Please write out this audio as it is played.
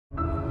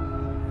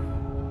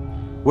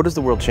What does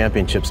the World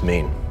Championships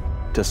mean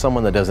to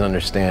someone that doesn't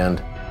understand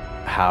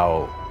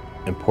how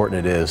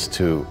important it is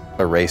to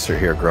a racer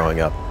here growing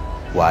up,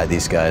 why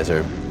these guys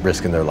are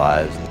risking their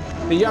lives?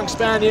 The young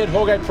Spaniard,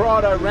 Jorge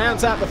Prado,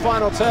 rounds out the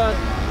final turn.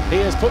 He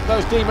has put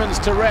those demons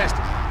to rest.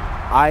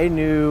 I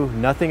knew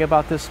nothing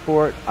about this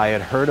sport. I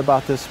had heard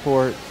about this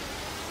sport.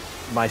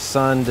 My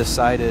son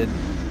decided,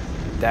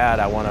 Dad,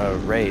 I want to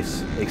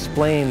race.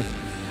 Explain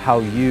how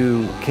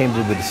you came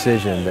to the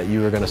decision that you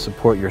were going to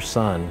support your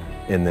son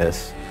in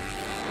this.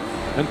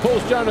 And Paul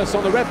Jonas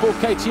on the Red Bull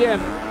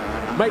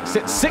KTM makes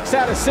it 6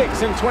 out of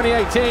 6 in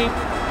 2018.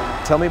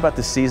 Tell me about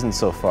the season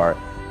so far.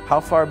 How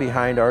far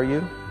behind are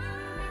you?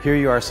 Here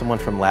you are, someone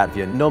from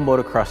Latvia, no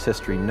motocross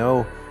history,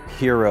 no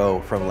hero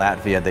from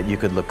Latvia that you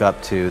could look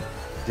up to.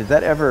 Did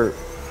that ever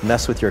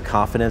mess with your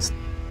confidence?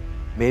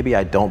 Maybe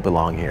I don't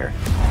belong here.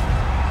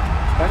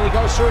 And he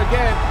goes through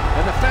again,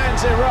 and the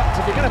fans erupt.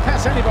 If you're going to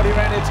pass anybody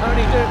around here,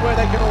 Tony, do it where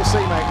they can all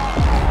see,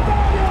 mate.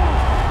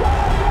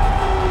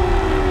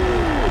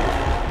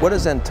 What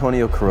does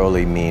Antonio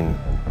Caroli mean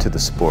to the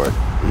sport?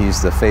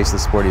 He's the face of the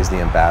sport, he's the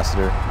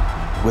ambassador.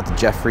 With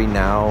Jeffrey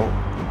now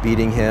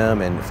beating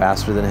him and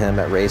faster than him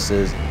at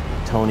races,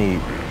 Tony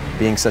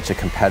being such a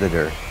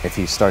competitor, if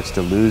he starts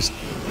to lose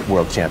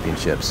world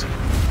championships,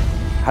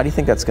 how do you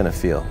think that's going to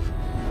feel?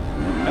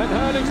 And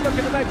Hurley's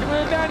looking to make a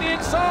move down the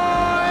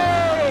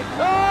inside.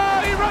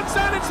 Oh, he runs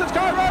down into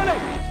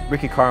Caroli.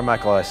 Ricky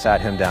Carmichael, I sat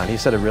him down. He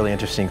said a really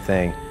interesting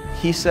thing.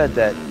 He said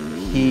that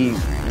he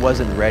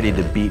wasn't ready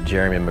to beat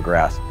Jeremy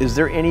McGrath. Is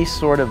there any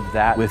sort of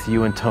that with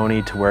you and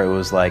Tony to where it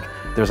was like,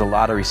 there's a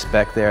lot of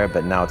respect there,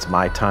 but now it's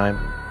my time?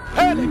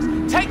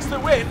 Hurley takes the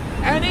win,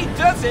 and he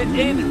does it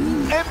in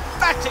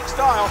emphatic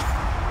style.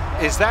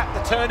 Is that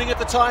the turning of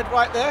the tide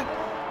right there?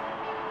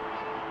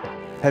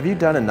 Have you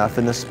done enough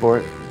in this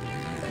sport?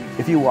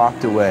 If you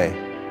walked away,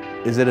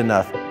 is it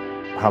enough?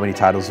 How many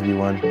titles have you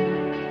won?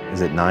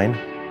 Is it 9?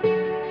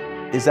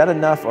 Is that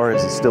enough, or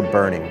is it still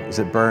burning? Is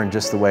it burned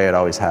just the way it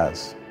always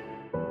has?